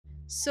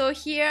So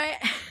here I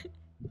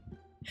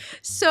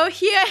so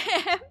here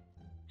I am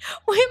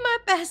with my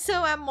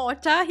peso and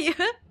mortar here.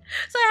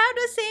 So I have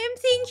the same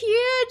thing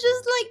here,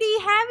 just like they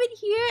have it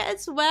here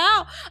as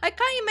well. I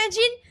can't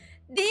imagine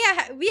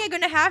we are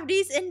gonna have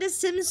this in The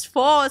Sims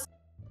 4.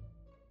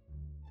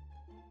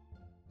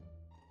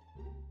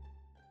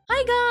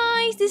 Hi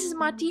guys, this is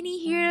Martini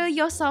here,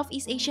 your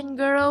Southeast Asian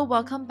girl.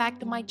 Welcome back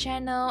to my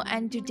channel,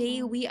 and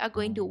today we are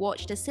going to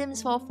watch The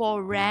Sims 4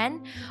 for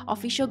Ran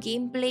official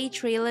gameplay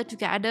trailer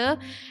together.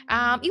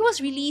 It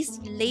was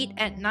released late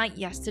at night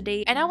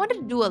yesterday, and I wanted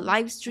to do a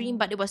live stream,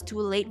 but it was too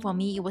late for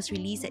me. It was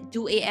released at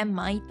 2 a.m.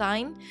 my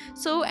time,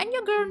 and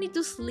your girl need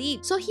to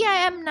sleep. So here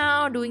I am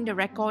now doing the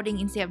recording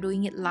instead of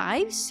doing it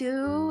live.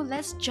 So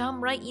let's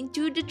jump right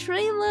into the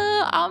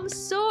trailer. I'm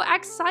so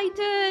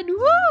excited!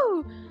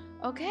 Woo!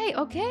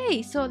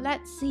 Okay, so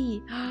let's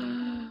see.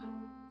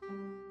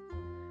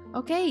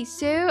 Okay,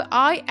 so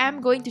I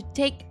am going to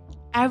take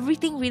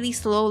everything really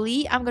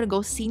slowly. I'm gonna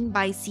go scene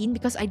by scene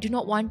because I do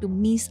not want to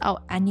miss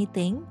out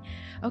anything.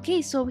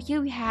 Okay, so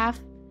here we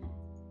have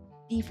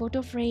the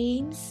photo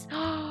frames.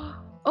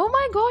 Oh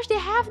my gosh, they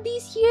have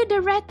these here,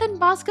 the rattan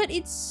basket.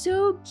 It's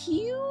so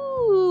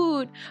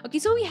cute. Okay,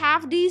 so we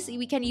have this.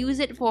 We can use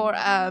it for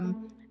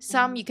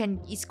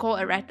it's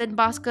called a rattan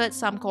basket,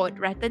 some call it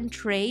rattan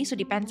tray, so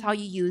depends how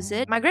you use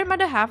it. My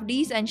grandmother have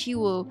these, and she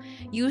will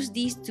use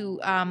these to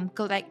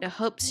collect the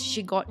herbs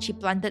she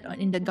planted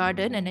in the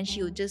garden, and then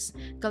she will just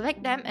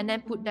collect them and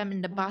then put them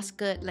in the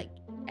basket, like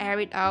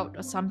air it out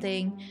or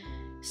something.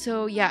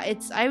 So yeah,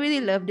 I really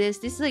love this.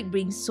 This like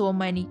brings so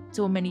many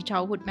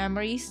childhood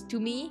memories to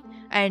me.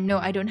 I know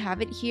I don't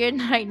have it here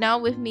right now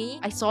with me.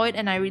 I saw it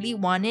and I really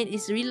want it.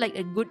 It's really like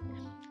a good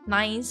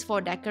nice for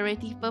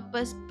decorative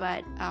purpose,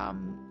 but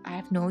I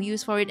have no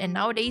use for it, and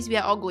nowadays we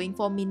are all going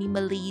for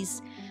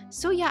minimalist.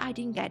 So yeah, I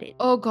didn't get it.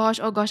 Oh gosh,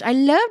 I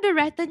love the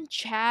rattan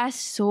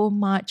chest so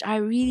much. I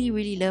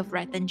really love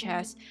rattan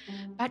chest,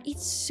 but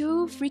it's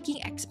so freaking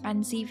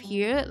expensive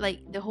here.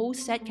 Like the whole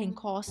set can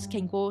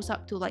goes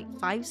up to like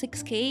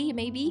 5-6k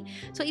maybe,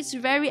 so it's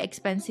very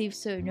expensive.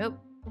 So nope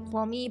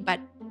for me, but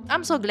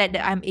I'm so glad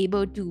that I'm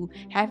able to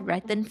have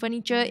rattan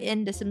furniture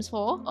in The Sims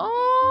 4.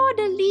 Oh,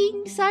 the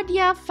Lin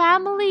Sadia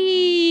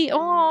family.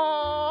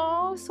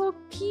 Oh, so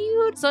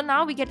cute. So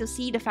now we get to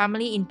see the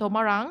family in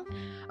Tomarang.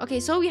 Okay,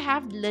 so we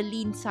have the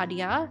Lin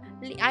Sadia.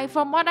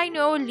 From what I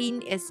know,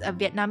 Lin is a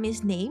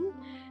Vietnamese name.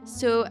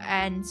 So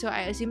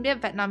I assume they're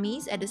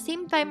Vietnamese. At the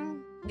same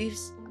time, with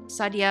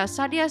Sadia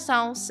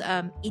sounds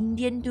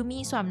Indian to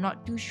me, so I'm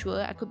not too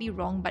sure. I could be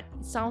wrong, but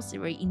it sounds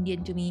very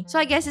Indian to me. So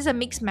I guess it's a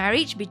mixed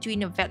marriage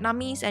between a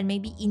Vietnamese and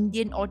maybe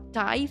Indian or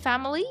Thai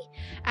family.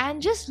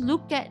 And just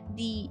look at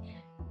the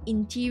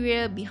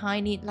interior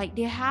behind it. Like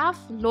they have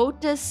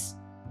lotus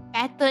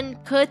pattern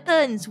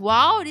curtains.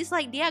 Wow, it's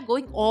like they are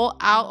going all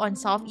out on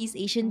Southeast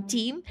Asian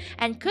theme,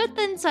 and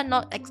curtains are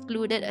not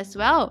excluded as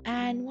well.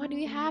 And what do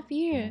we have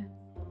here?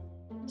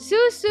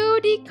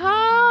 Susu di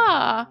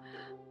car.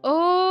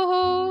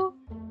 Oh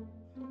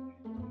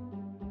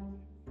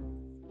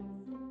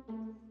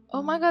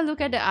my god, look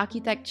at the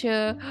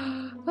architecture.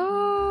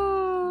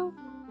 Oh.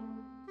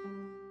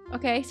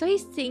 Okay, so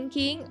he's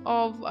thinking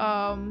of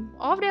all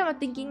of them are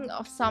thinking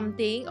of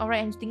something.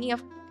 Alright, and thinking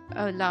of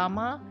a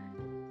llama.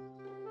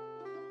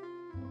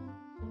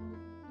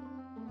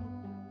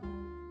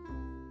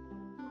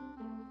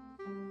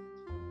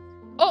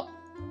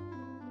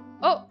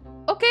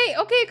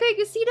 Okay,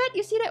 you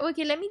see that?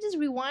 Okay, let me just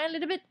rewind a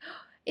little bit.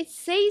 It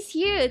says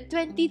here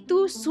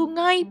 22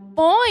 Sungai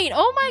Point.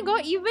 Oh my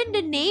god, even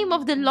the name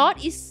of the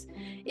lot it's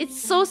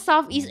so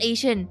Southeast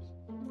Asian.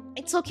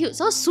 It's so cute.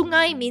 So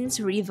sungai means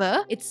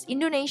river. It's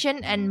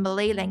Indonesian and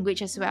Malay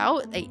language as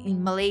well. Like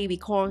in Malay we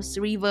call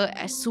river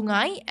as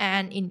sungai,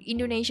 and in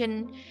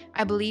Indonesian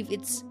I believe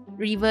it's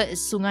river is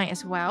sungai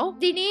as well.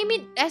 They name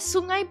it as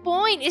Sungai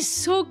Point. It's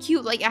so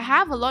cute. Like I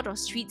have a lot of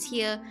streets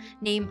here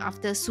named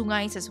after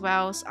sungais as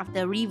well,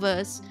 after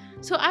rivers.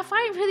 So I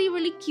find it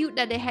really cute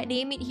that they had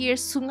named it here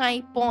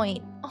Sungai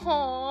Point.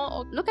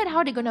 Oh, look at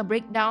how they're gonna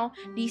break down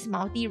these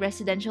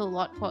multi-residential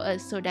lot for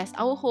us. So that's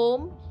our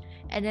home,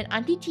 and then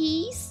Auntie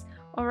T's.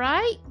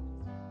 Alright.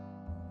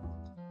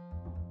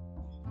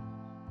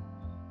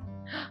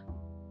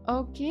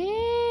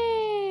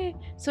 Okay.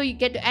 So you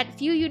get to add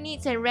few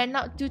units and rent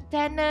out to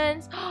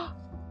tenants.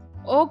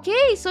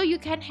 Okay, so you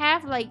can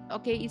have like,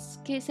 okay,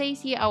 it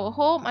says here our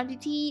home, Auntie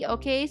T.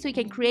 Okay, so you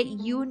can create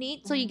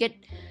units. So you get,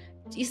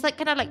 it's like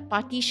kind of like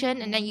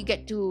partition, and then you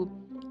get to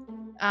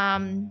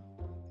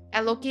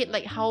allocate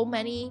like how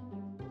many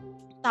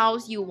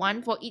tiles you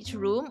want for each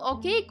room.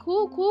 Okay,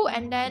 cool.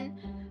 And then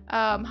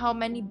how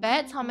many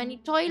beds, how many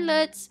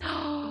toilets.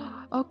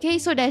 Okay,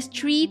 so there's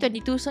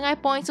 22 Sungai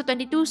Point. So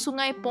 22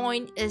 Sungai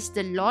Point is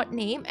the lot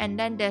name, and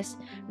then there's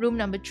room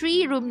number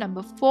 3, room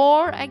number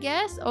 4, I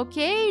guess.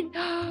 Okay.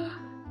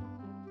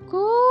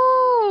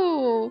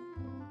 Cool.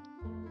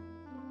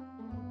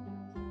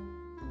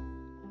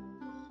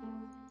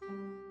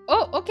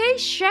 Oh, okay,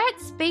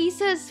 shared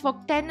spaces for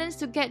tenants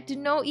to get to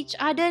know each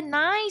other.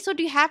 Nice. So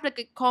do you have like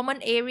a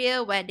common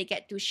area where they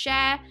get to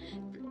share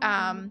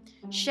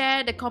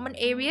share the common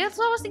area.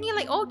 So I was thinking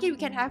like, okay, we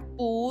can have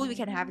pool, we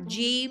can have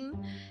gym,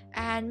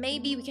 and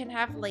maybe we can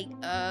have like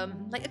a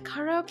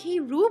karaoke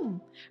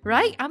room,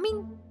 right? I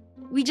mean,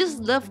 we just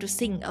love to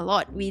sing a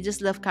lot. We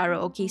just love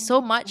karaoke so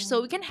much.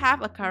 So we can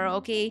have a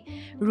karaoke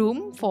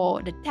room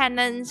for the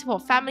tenants, for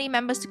family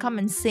members to come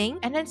and sing.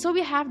 And then so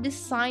we have this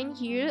sign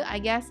here. I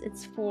guess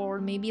it's for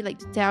maybe like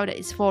to tell that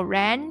it's for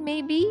rent,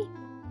 maybe.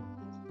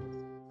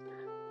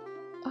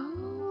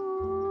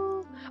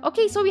 Oh,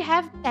 okay. So we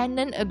have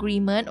tenant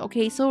agreement.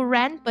 Okay, so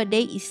rent per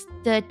day is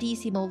 30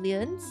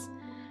 simoleons,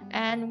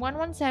 and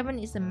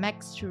 117 is the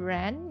max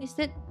rent. Is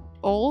it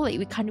all like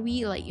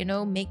we like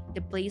make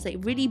the place like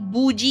really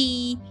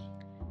bougie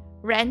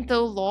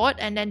rental lot,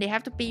 and then they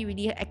have to pay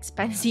really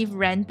expensive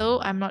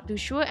rental? I'm not too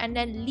sure. And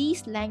then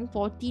lease length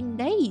 14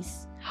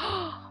 days.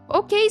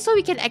 Okay, so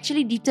we can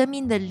actually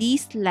determine the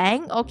lease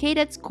length. Okay,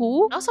 that's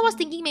cool. Also, I was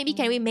thinking maybe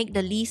can we make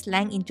the lease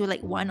length into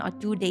like 1 or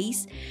 2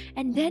 days,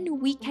 and then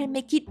we can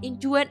make it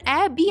into an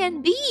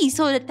Airbnb,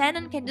 so the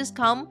tenant can just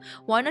come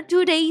 1 or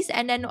 2 days,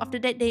 and then after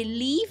that they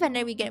leave, and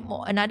then we get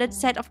another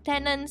set of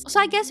tenants. So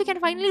I guess we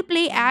can finally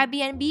play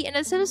Airbnb in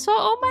a Sims 4.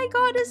 Oh my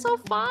god, it's so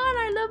fun!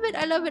 I love it.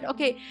 I love it.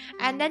 Okay,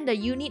 and then the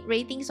unit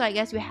rating. So I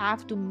guess we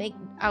have to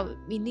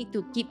we need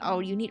to keep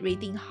our unit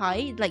rating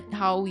high, like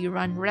how we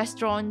run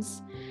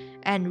restaurants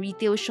and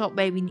retail shop.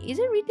 Where is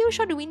it retail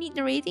shop, do we need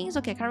the ratings?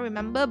 Okay, I can't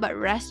remember, but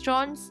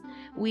restaurants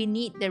we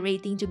need the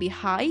rating to be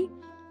high.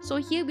 So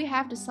here we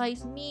have the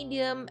size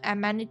medium,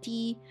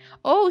 amenity.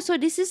 Oh, so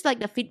this is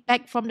like the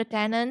feedback from the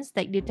tenants,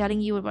 like they're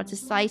telling you about the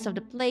size of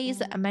the place,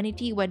 the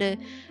amenity, whether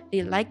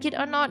they like it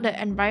or not, the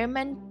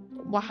environment,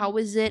 how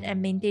is it,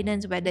 and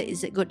maintenance, whether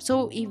is it good.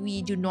 So if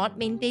we do not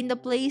maintain the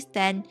place,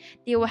 then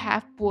they will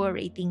have poor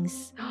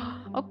ratings.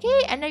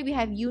 Okay, and then we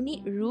have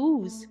unit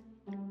rules.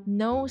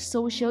 No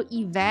social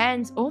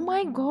events. Oh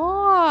my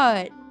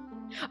god.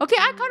 Okay,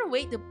 I can't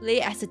wait to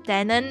play as a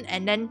tenant,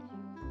 and then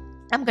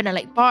I'm gonna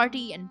like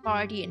party and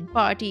party and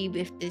party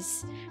with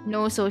this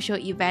no social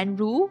event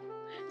rule.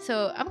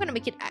 So I'm gonna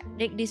make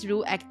this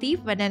rule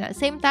active, but then at the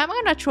same time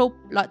I'm gonna throw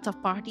lots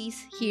of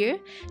parties here.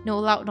 No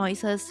loud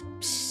noises.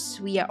 Psst,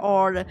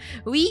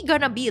 we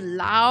gonna be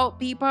loud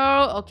people.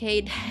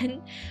 Okay,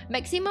 then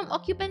maximum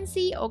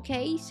occupancy.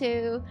 Okay,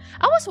 so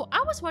I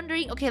was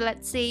wondering, okay,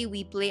 let's say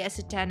we play as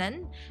a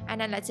tenant, and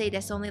then let's say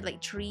there's only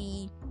like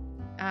three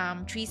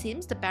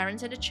sims, the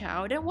parents and the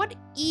child. Then what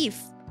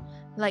if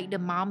like the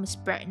mom is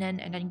pregnant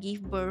and then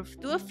give birth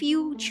to a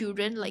few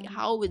children? Like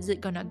how is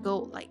it gonna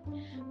go? Like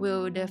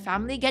will the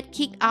family get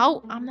kicked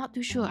out? I'm not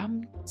too sure.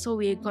 So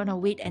we're gonna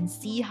wait and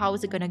see how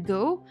is it gonna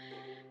go.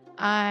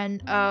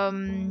 And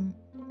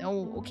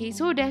oh, okay,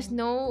 so there's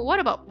no, what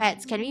about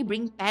pets? Can we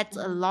bring pets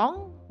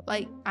along?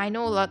 Like I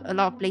know a lot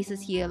of places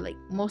here, like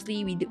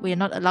mostly we're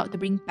not allowed to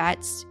bring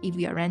pets if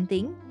we are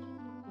renting.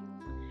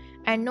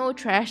 And no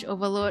trash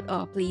overload.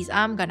 Oh please,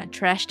 I'm gonna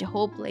trash the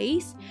whole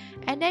place.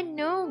 And then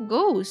no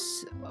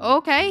ghosts.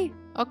 Okay,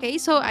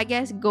 so I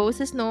guess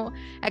ghosts is no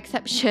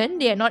exception.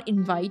 They are not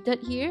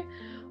invited here.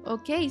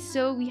 Okay,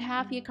 so we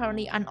have here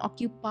currently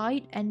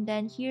unoccupied, and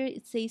then here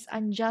it says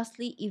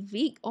unjustly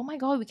evict. Oh my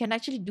god, we can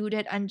actually do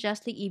that,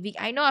 unjustly evict.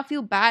 I know, I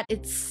feel bad,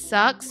 it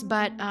sucks,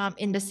 but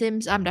in The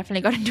Sims I'm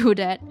definitely gonna do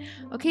that.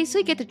 Okay, so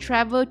you get to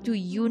travel to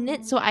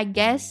unit. So I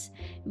guess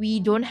we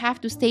don't have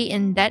to stay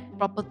in that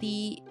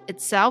property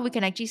itself. We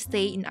can actually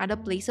stay in other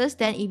places.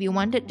 Then if you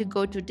wanted to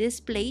go to this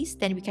place,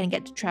 then we can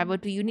get to travel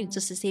to unit.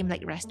 Just the same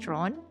like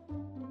restaurant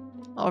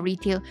or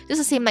retail,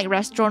 just the same like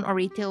restaurant or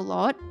retail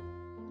lot.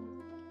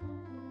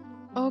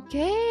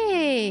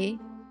 Okay.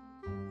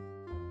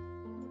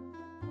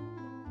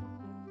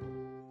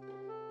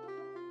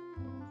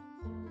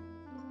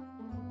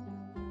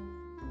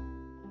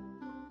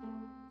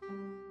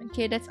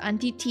 Okay, that's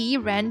Auntie T,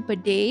 rent per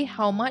day.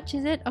 How much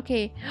is it?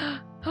 Okay.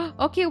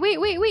 Okay,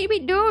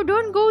 wait.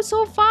 Don't go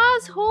so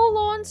fast. Hold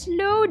on,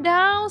 slow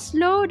down.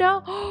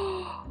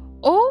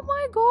 Oh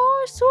my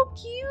gosh, so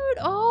cute.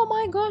 Oh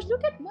my gosh,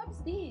 look at what's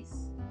this?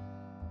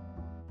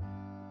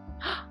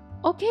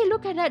 Okay,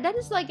 look at that. That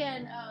is like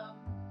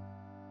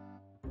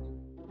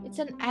it's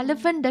an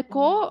elephant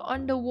decor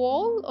on the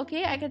wall.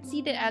 Okay, I can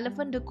see the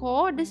elephant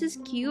decor. This is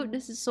cute.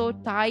 This is so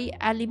Thai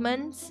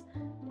elements.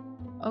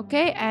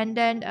 Okay, and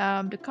then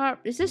the car.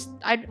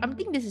 I'm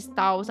thinking this is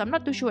tiles. I'm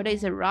not too sure whether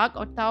it's a rug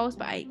or tiles,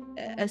 but I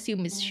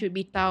assume it should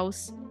be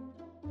tiles.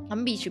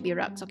 Maybe it should be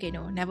rugs. Okay,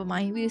 no, never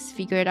mind. We'll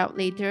figure it out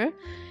later.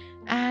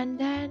 And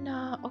then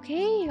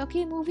okay,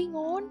 moving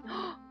on.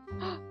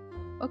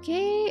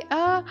 Okay,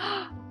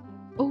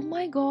 oh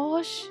my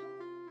gosh.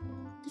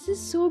 This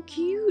is so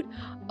cute.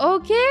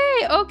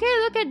 Okay,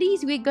 look at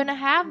these. We're gonna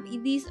have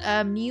these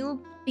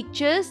new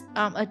pictures,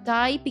 a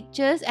Thai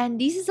pictures, and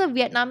this is a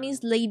Vietnamese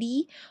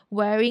lady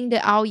wearing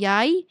the ao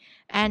dai,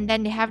 And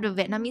then they have the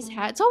Vietnamese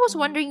hat. So I was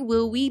wondering,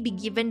 will we be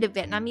given the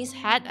Vietnamese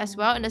hat as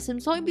well in the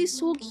Sims? So it'd be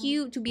so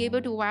cute to be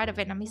able to wear the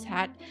Vietnamese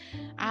hat.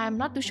 I'm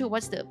not too sure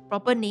what's the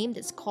proper name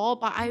that's called,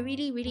 but I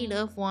really, really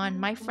love one.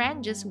 My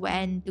friend just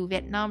went to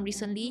Vietnam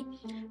recently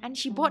and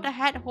she bought a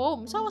hat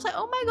home. So I was like,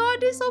 oh my god,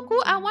 this is so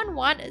cool. I want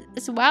one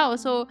as well.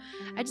 So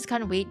I just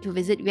can't wait to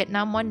visit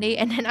Vietnam one day.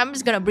 And then I'm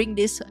just gonna bring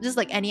this, just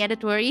like any other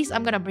tourist,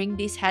 I'm gonna bring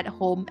this hat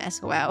home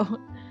as well.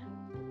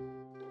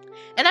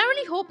 And I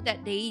really hope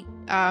that they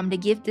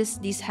give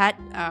this hat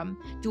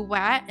to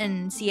wear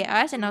and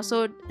CAS, and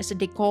also as a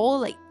decor.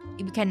 Like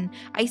we can,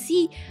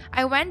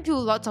 I went to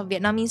lots of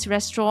Vietnamese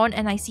restaurant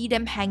and I see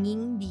them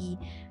hanging the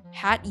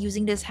hat,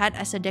 using this hat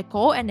as a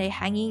decor, and they're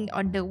hanging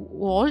on the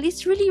wall.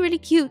 It's really, really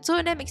cute.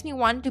 So that makes me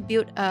want to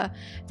build a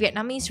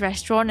Vietnamese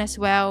restaurant as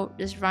well.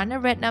 Just run a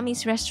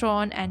Vietnamese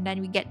restaurant, and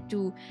then we get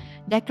to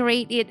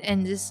decorate it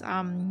in this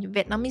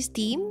Vietnamese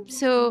theme.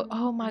 So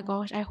oh my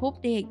gosh, I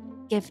hope they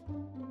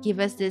give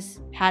us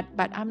this hat,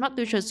 but I'm not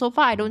too sure. So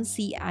far I don't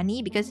see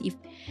any, because if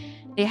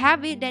they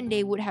have it, then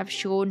they would have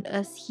shown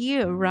us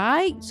here,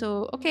 right?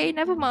 So okay,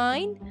 never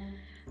mind.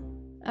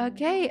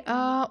 Okay,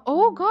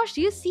 oh gosh,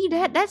 do you see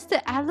that? That's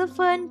the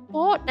elephant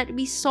pot that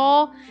we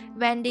saw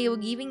when they were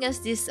giving us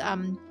this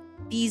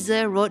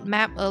teaser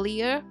roadmap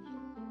earlier.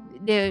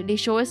 They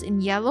show us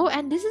in yellow,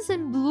 and this is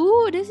in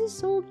blue. This is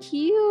so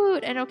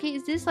cute. And okay,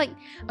 is this like,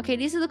 okay,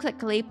 this looks like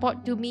clay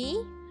pot to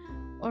me.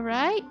 All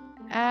right.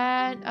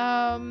 And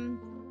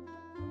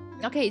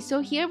okay, so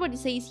here what it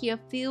says here,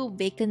 fill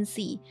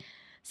vacancy.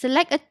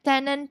 Select a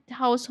tenant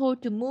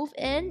household to move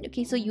in.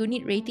 Okay, so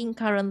unit rating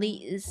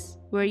currently is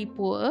very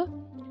poor.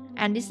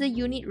 And this is the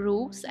unit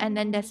rules. And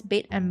then there's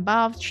bed and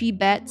bath, 3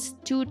 beds,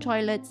 2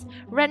 toilets.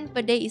 Rent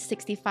per day is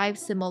 65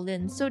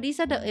 simoleons. So these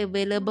are the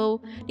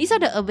available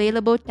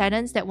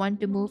tenants that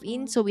want to move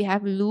in. So we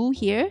have Lou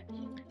here.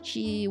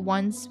 She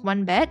wants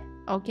 1 bed.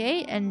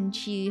 Okay, and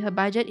her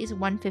budget is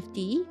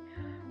 150.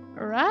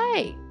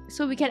 Right.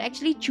 So we can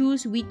actually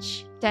choose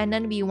which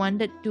tenant we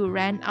wanted to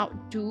rent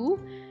out to.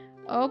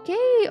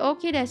 Okay,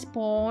 there's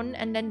pawn,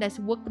 and then there's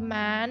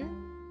workman.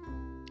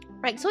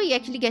 Right, so he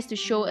actually gets to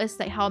show us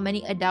like how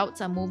many adults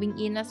are moving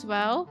in as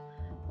well.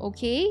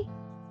 Okay.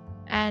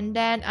 And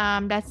then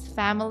that's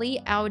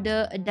family,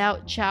 elder,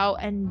 adult, child,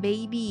 and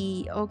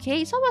baby.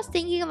 Okay, so I was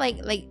thinking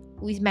like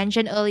we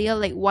mentioned earlier,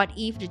 like what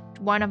if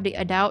one of the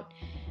adult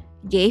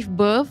gave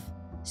birth?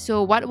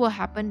 So what will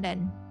happen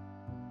then?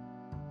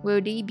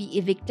 Will they be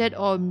evicted,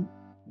 or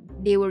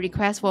they will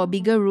request for a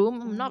bigger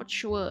room? I'm not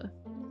sure.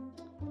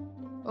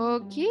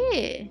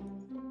 Okay.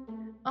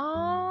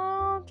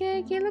 Oh,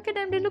 okay, look at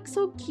them. They look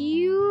so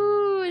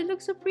cute. They look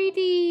so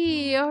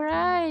pretty.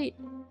 Alright.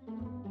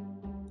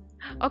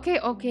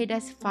 Okay,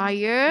 that's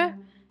fire.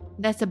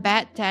 That's a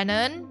bad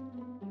tenant.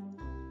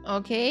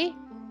 Okay.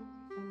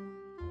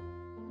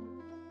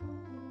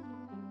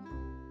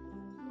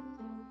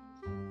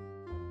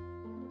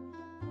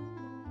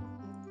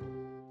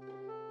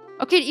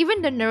 Okay,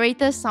 even the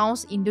narrator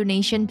sounds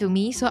Indonesian to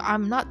me, so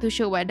I'm not too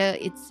sure whether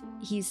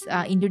he's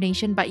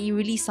Indonesian, but he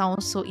really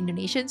sounds so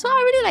Indonesian. So I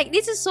really like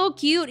this. Is so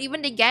cute.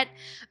 Even they get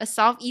a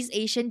Southeast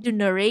Asian to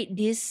narrate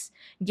this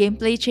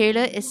gameplay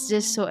trailer. It's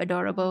just so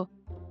adorable.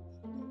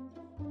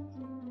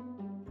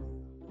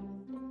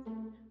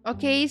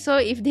 Okay, so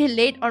if they're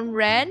late on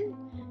rent,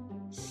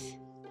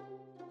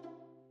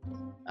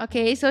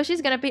 okay, so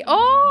she's gonna pay.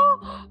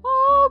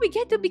 Oh, we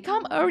get to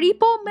become a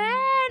repo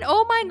man.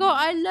 Oh my god,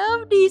 I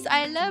love this.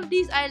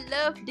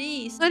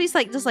 So it's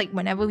like, just like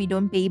whenever we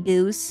don't pay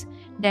bills,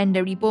 then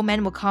the repo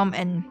man will come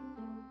and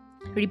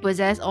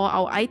repossess all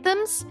our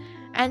items.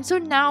 And so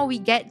now we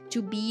get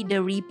to be the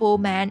repo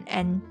man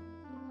and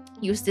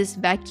use this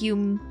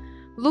vacuum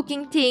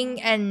looking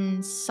thing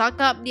and suck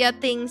up their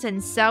things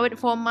and sell it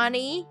for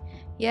money.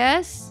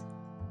 Yes.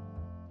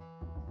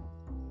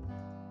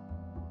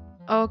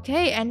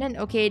 Okay, and then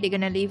they're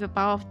gonna leave a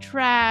pile of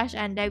trash,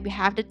 and then we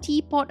have the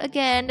teapot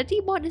again. The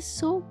teapot is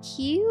so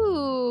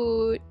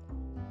cute.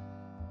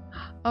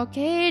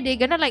 Okay, they're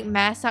gonna like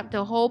mess up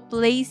the whole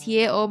place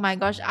here. Oh my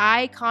gosh,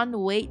 I can't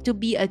wait to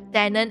be a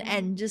tenant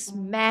and just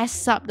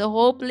mess up the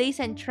whole place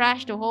and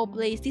trash the whole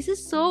place. This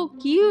is so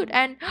cute.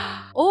 And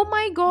oh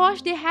my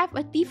gosh, they have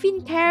a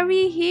tiffin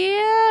carry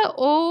here.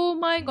 Oh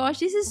my gosh,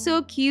 this is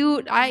so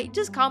cute. I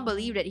just can't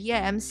believe that here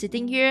I am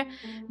sitting here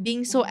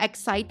being so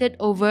excited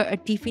over a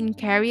tiffin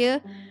carrier.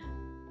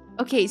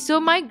 Okay, so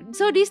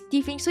this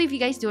tiffin, so if you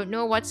guys don't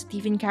know what's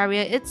tiffin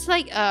carrier, it's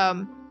like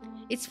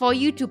it's for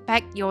you to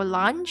pack your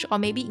lunch, or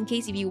maybe in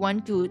case if you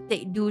want to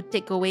do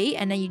takeaway,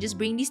 and then you just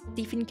bring this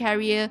tiffin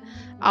carrier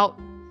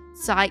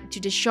outside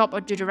to the shop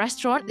or to the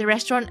restaurant. The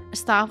restaurant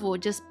staff will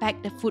just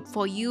pack the food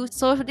for you.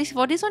 So for this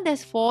one,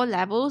 there's 4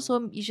 levels.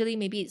 So usually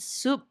maybe it's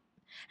soup,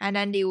 and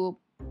then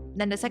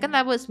the second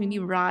level is maybe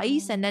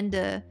rice, and then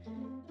the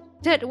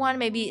third one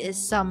maybe is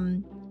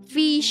some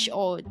fish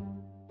or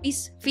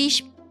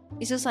fish.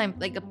 It's just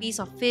like a piece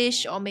of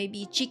fish, or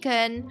maybe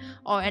chicken,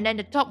 and then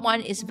the top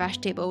one is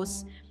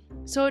vegetables.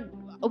 So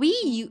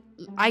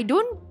I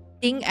don't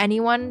think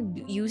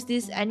anyone use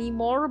this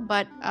anymore,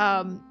 but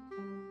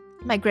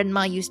My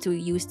grandma used to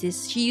use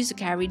this. She used to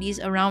carry these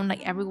around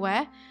like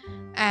everywhere.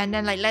 And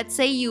then like let's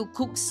say you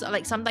cook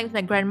like sometimes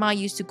my grandma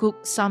used to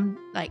cook some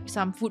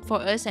food for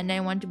us and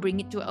then want to bring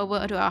it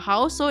over to our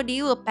house, so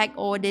they will pack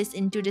all this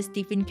into this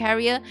tiffin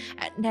carrier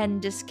and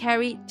then just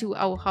carry it to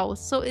our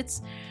house. So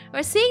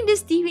we're seeing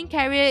this tiffin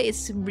carrier,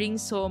 it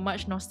brings so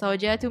much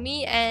nostalgia to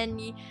me, and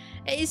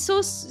it's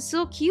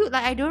so cute.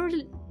 Like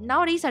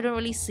nowadays I don't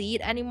really see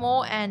it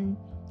anymore, and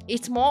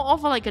it's more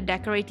of like a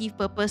decorative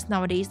purpose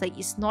nowadays. Like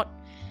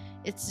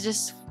it's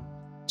just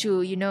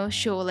to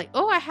show like,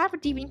 oh, I have a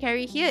TV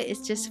carrier here.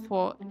 It's just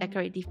for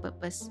decorative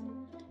purpose.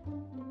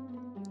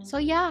 So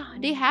yeah,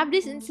 they have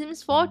this in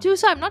Sims 4 too.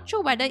 So I'm not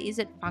sure whether is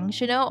it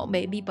functional or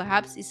maybe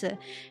perhaps it's a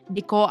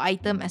decor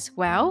item as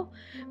well.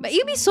 But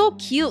it'd be so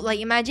cute.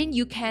 Like imagine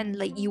you can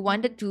you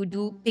wanted to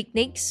do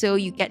picnics, so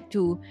you get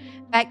to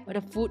pack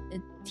the food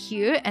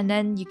here and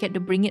then you get to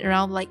bring it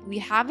around. Like we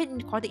have it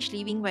in cottage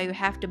living where you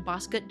have the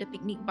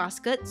picnic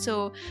basket.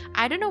 So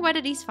I don't know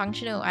whether this is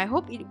functional. I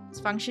hope it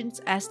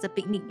functions as the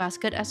picnic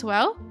basket as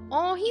well.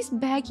 Oh, he's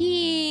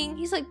begging.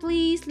 He's like,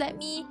 please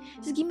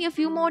just give me a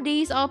few more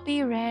days, I'll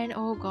pay rent.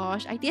 Oh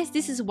gosh, I guess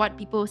this is what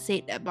people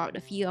said about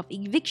the fear of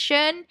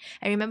eviction.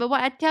 And remember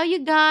what I tell you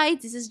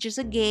guys, this is just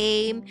a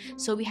game,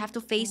 so we have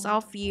to face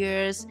our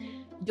fears.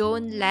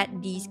 Don't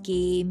let this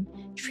game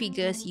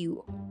trigger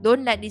you.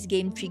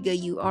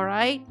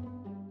 Alright?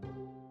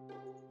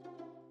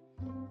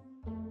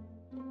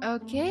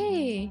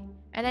 Okay.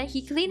 And then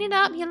he cleaned it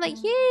up. He's like,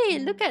 yay,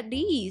 look at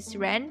these.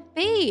 Rent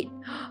paid.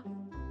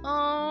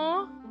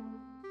 Aww.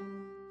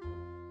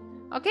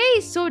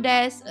 Okay, so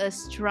there's a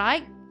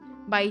strike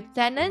by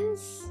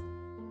tenants.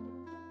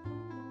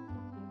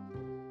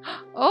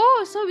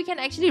 Oh, so we can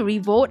actually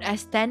revolt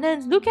as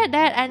tenants. Look at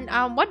that. And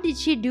what did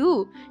she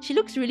do? She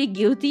looks really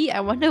guilty.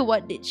 I wonder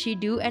what did she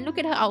do. And look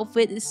at her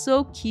outfit. It's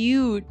so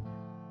cute.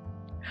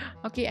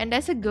 Okay, and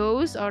there's a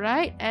ghost.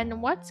 Alright.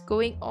 And what's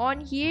going on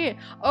here?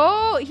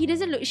 Oh, he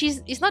doesn't look...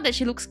 It's not that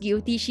she looks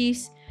guilty.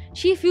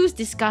 She feels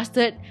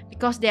disgusted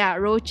because there are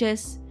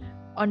roaches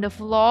on the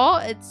floor.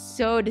 It's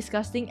so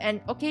disgusting.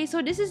 And okay,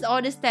 so this is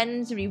all this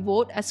tenants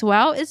revolt as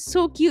well. It's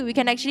so cute. We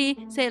can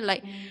actually say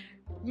like,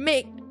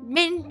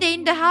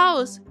 maintain the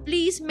house,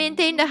 please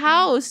maintain the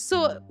house.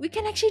 So we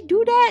can actually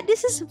do that.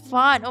 This is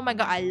fun. Oh my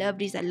god, I love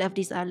this.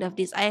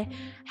 I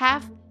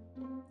have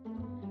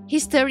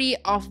history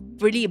of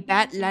really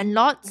bad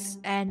landlords,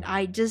 and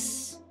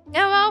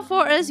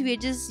for us, we're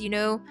just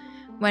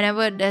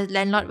whenever the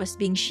landlord was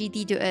being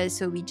shitty to us,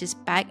 so we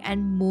just pack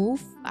and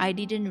move. I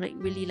didn't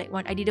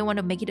I didn't want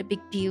to make it a big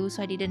deal,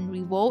 so I didn't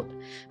revolt.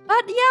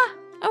 But yeah,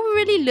 I would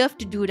really love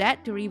to do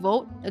that, to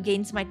revolt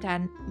against my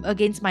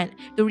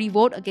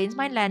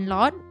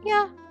landlord.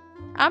 Yeah,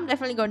 I'm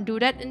definitely gonna do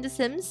that in The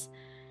Sims.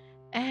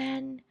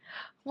 And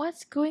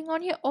what's going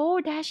on here? Oh,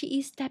 there she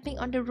is stepping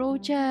on the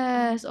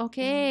roaches.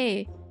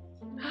 Okay.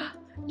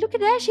 Look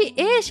at that, she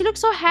looks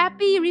so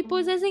happy,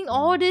 repossessing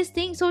all these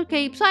things.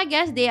 Okay, so I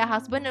guess they are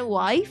husband and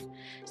wife.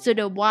 So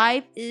the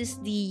wife is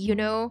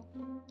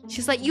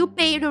she's like, you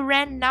pay the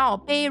rent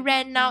now. If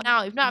not,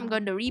 I'm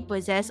going to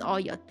repossess all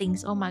your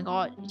things. Oh my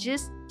god.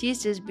 This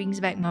just brings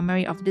back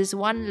memory of this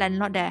one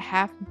landlord that I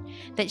have.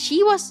 That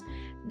she was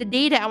the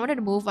day that I wanted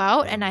to move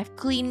out, and I've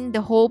cleaned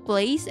the whole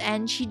place,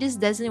 and she just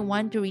doesn't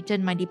want to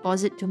return my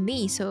deposit to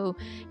me. So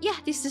yeah,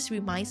 this just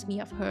reminds me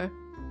of her.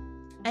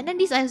 And then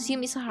this, I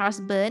assume, is her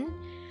husband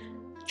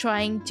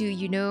trying to,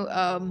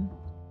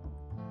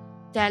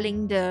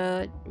 telling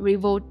the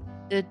revolt,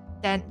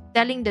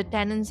 telling the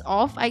tenants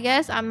off, I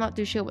guess. I'm not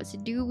too sure what's he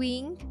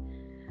doing.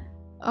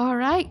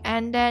 Alright,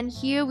 and then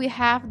here we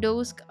have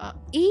those...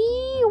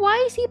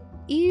 why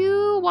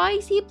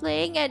is he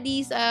playing at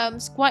these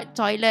squat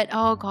toilet?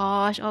 Oh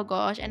gosh.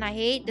 And I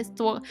hate the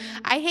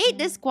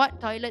squat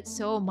toilet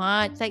so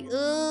much. Like,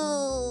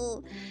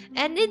 ugh.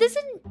 And it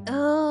doesn't...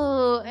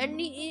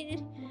 and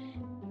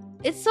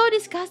it's so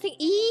disgusting.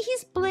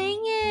 He's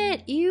playing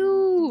it.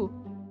 Ew.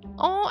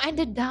 Oh, and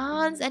the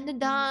dance.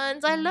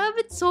 I love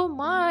it so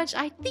much.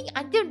 I think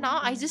until now,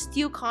 I just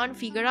still can't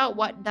figure out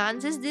what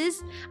dance is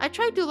this. I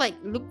tried to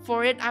look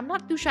for it. I'm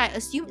not too sure. I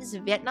assume it's a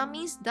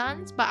Vietnamese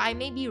dance, but I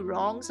may be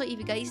wrong. So if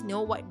you guys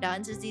know what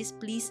dance is this,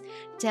 please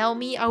tell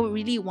me. I would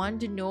really want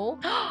to know.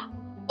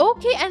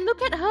 Okay, and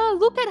look at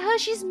her.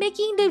 She's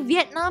making the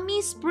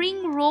Vietnamese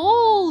spring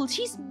roll.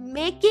 She's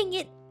making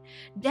it.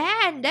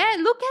 Dan,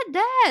 look at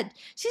that.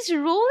 She's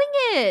rolling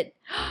it.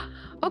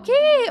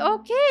 Okay,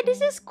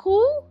 this is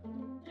cool.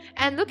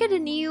 And look at the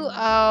new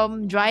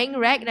drying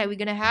rack that we're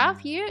gonna have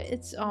here.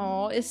 It's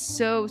so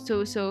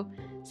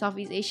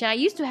Southeast Asian. I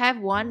used to have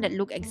one that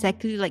looked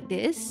exactly like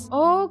this.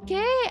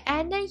 Okay,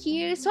 and then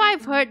here, so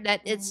I've heard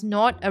that it's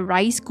not a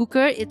rice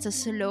cooker, it's a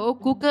slow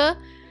cooker.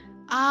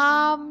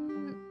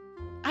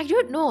 I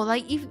don't know,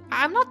 if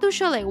I'm not too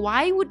sure,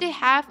 why would they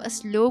have a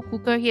slow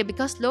cooker here?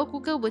 Because slow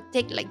cooker would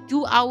take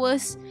 2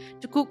 hours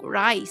to cook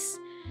rice.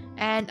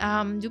 And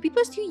do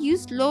people still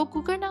use slow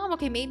cooker now?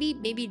 Okay,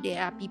 maybe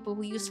there are people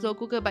who use slow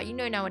cooker, but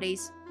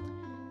nowadays,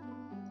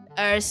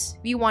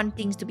 we want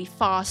things to be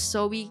fast,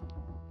 so we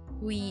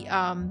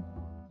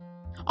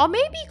Or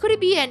maybe could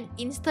it be an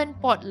instant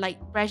pot like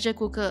pressure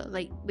cooker?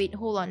 Like, wait,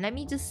 hold on, let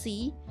me just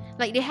see.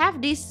 Like they have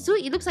this, so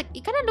it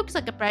kind of looks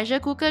like a pressure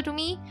cooker to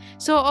me.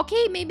 So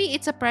okay, maybe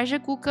it's a pressure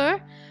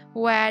cooker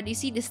where you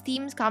see the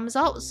steam comes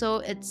out. So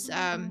it's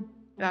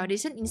well,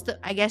 this is an instant.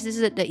 I guess this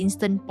is the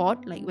instant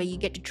pot, like where you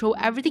get to throw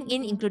everything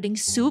in, including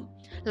soup.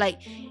 Like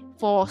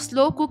for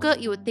slow cooker,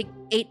 it would take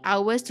 8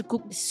 hours to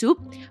cook the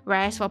soup,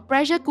 whereas for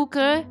pressure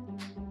cooker,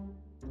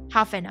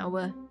 half an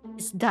hour.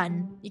 It's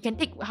done. You can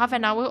take half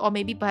an hour or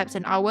maybe perhaps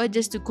an hour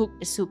just to cook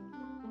the soup.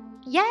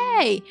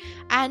 Yay!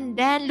 And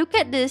then look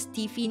at this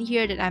tiffin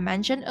here that I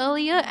mentioned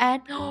earlier,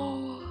 and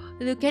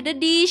look at the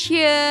dish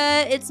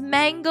here. It's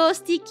mango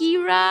sticky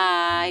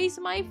rice,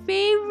 my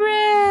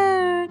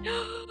favorite.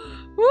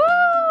 Woo!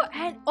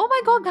 And oh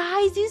my god,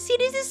 guys, you see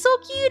this is so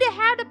cute. They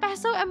have the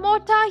pesto and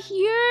mortar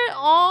here.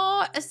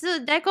 Oh, it's the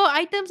deco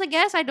items, I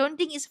guess. I don't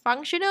think it's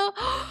functional.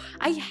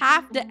 I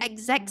have the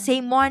exact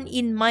same one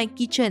in my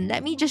kitchen.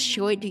 Let me just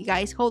show it to you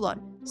guys. Hold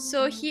on.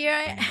 So here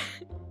I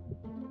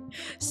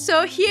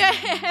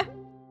am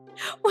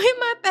with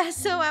my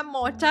pesto and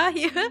mortar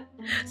here.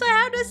 So I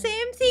have the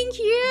same thing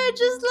here,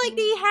 just like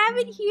they have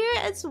it here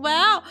as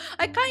well.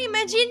 I can't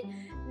imagine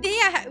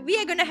we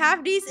are gonna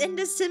have these in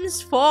The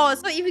Sims 4.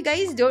 So if you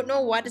guys don't know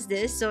what is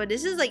this, so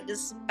this is like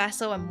this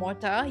pesto and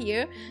mortar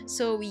here.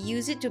 So we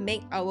use it to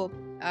make our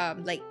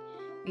like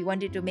we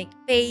wanted to make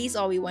paste,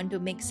 or we want to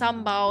make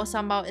sambal.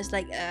 Sambal is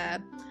like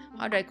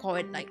how do I call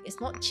it? Like it's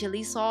not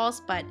chili sauce,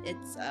 but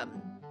it's a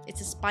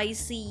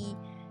spicy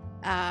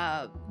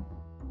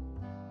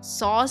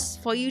sauce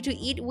for you to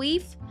eat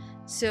with.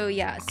 So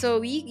yeah, so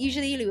we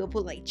will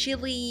put like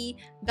chili,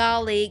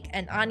 garlic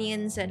and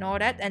onions and all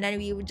that, and then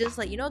we would just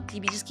like, you know, we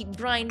just keep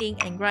grinding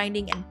and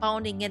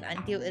pounding it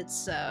until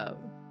it's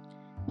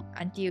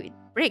until it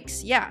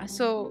breaks. Yeah,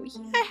 so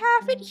I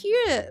have it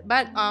here,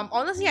 but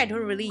honestly I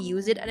don't really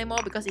use it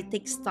anymore because it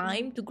takes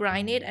time to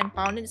grind it and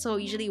pound it. So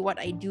usually what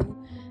I do,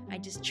 I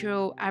just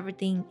throw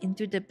everything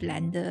into the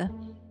blender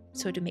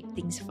so to make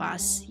things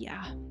fast.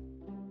 Yeah,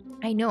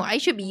 I know I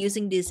should be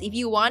using this. If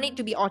you want it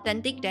to be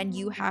authentic, then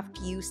you have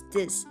to use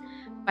this,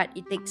 but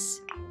it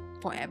takes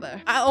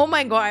forever. Oh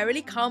my god, I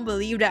really can't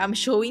believe that I'm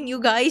showing you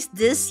guys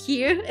this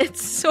here.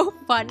 It's so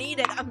funny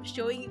that I'm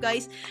showing you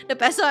guys the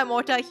pesto and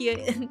mortar here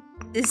in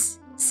this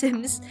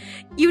Sims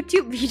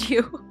YouTube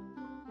video.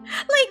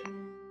 Like,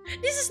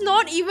 this is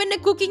not even a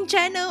cooking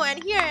channel,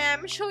 and here I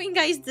am showing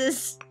guys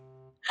this.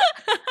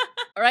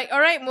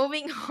 Alright,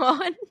 moving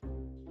on.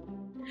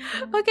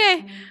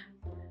 Okay,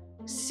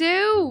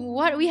 so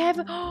what we have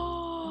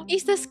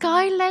is the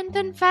Sky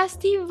Lantern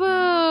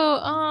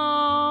Festival.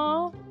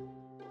 Aww.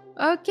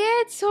 Okay,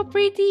 it's so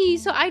pretty.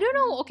 So I don't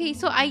know. Okay,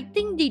 so I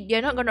think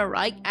they're not gonna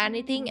write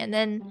anything, and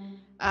then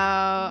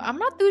I'm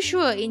not too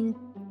sure in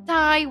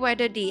Thai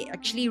whether they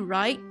actually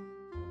write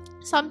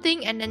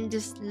something and then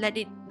just let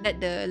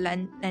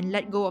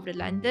go of the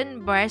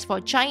lantern. Whereas for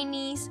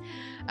Chinese,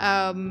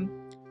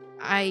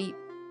 I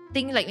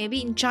think like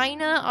maybe in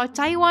China or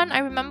Taiwan, I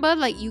remember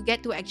like you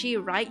get to actually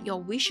write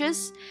your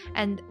wishes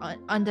and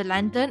on the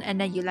lantern, and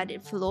then you let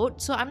it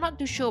float. So I'm not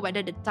too sure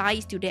whether the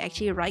Thais do they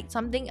actually write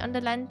something on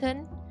the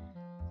lantern.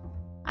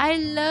 I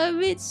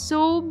love it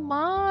so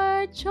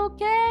much.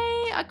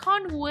 Okay, I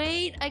can't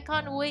wait.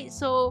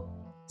 So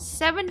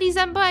 7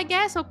 December, I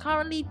guess. So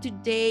currently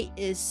today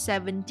is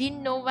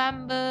 17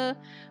 November.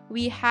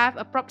 We have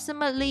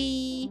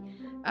approximately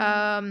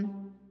 3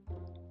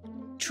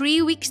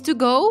 weeks to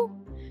go.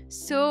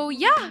 So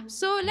yeah,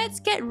 so let's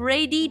get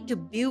ready to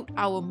build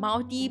our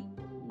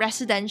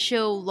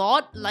multi-residential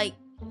lot. Like,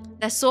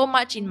 there's so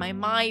much in my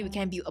mind. We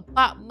can build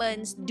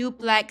apartments,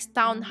 duplex,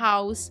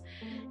 townhouse,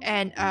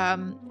 and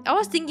I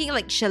was thinking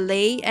like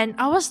chalet, and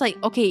I was like,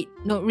 okay,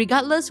 no,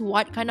 regardless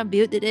what kind of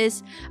build it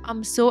is,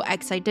 I'm so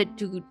excited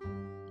to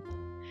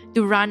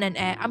run an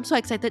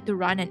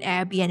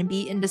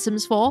Airbnb in The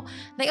Sims 4.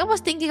 Like, I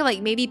was thinking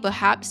like maybe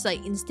perhaps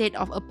like instead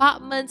of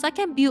apartments, I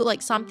can build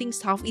like something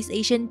Southeast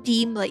Asian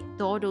theme, like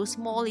all those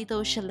small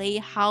little chalet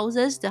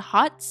houses, the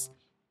huts,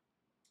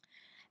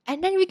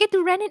 and then we get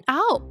to rent it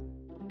out,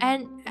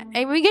 and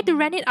we get to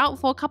rent it out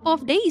for a couple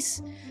of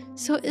days.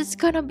 So it's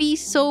gonna be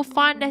so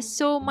fun. There's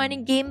so many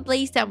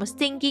gameplays that I was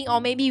thinking, or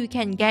maybe we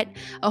can get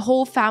a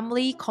whole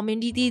family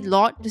community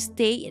lot to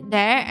stay in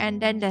there, and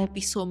then there'll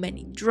be so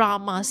many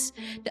dramas.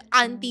 The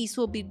aunties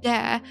will be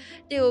there.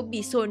 They will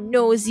be so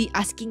nosy,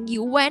 asking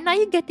you, when are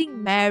you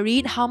getting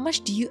married? How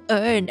much do you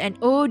earn? And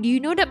oh, do you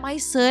know that my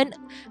son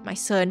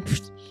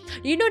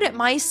you know that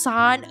my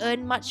son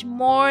earned much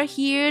more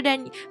here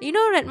than you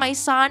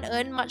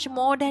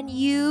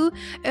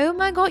Oh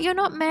my god, you're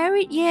not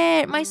married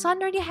yet. My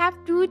son already have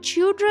 2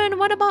 children.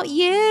 What about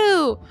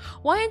you?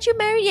 Why aren't you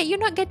married yet? You're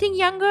not getting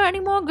younger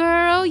anymore,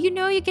 girl. You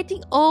know you're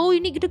getting old. You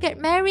need to get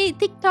married.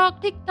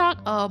 TikTok.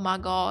 Oh my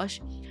gosh.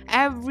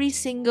 Every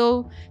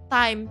single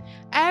time,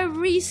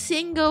 every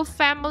single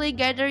family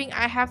gathering,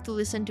 I have to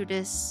listen to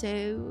this.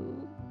 So,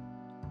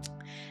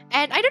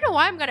 and I don't know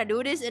why I'm gonna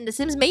do this in The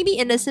Sims. Maybe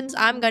in The Sims,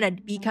 I'm gonna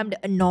become the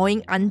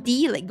annoying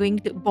auntie, like going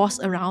to boss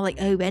around, like,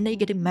 oh, when are you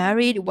getting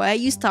married? Where are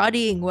you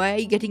studying? Where are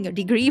you getting your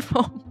degree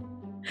from?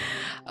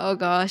 Oh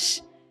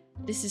gosh.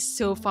 This is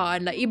so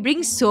fun. Like, it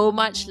brings so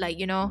much, like,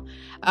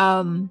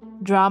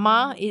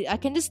 drama. I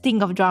can just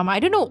think of drama. I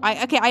don't know.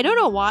 I don't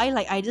know why.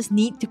 Like, I just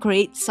need to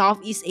create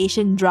Southeast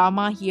Asian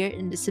drama here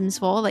in The Sims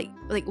 4.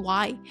 Like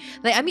why?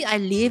 Like, I mean, I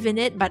live in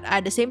it, but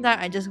at the same time,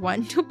 I just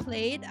want to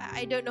play it.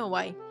 I don't know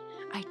why.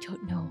 I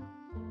don't know.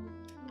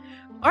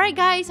 Alright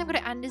guys, I'm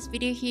gonna end this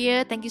video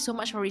here. Thank you so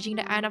much for reaching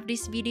the end of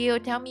this video.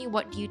 Tell me,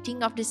 what do you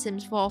think of The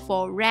Sims 4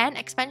 for Rent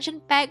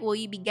expansion pack? Will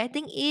you be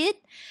getting it?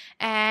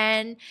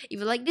 And if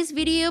you like this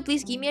video,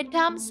 please give me a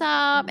thumbs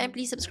up and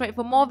please subscribe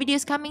for more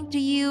videos coming to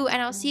you.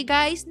 And I'll see you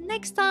guys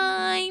next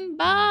time.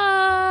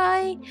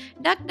 Bye!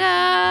 Duck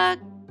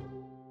duck!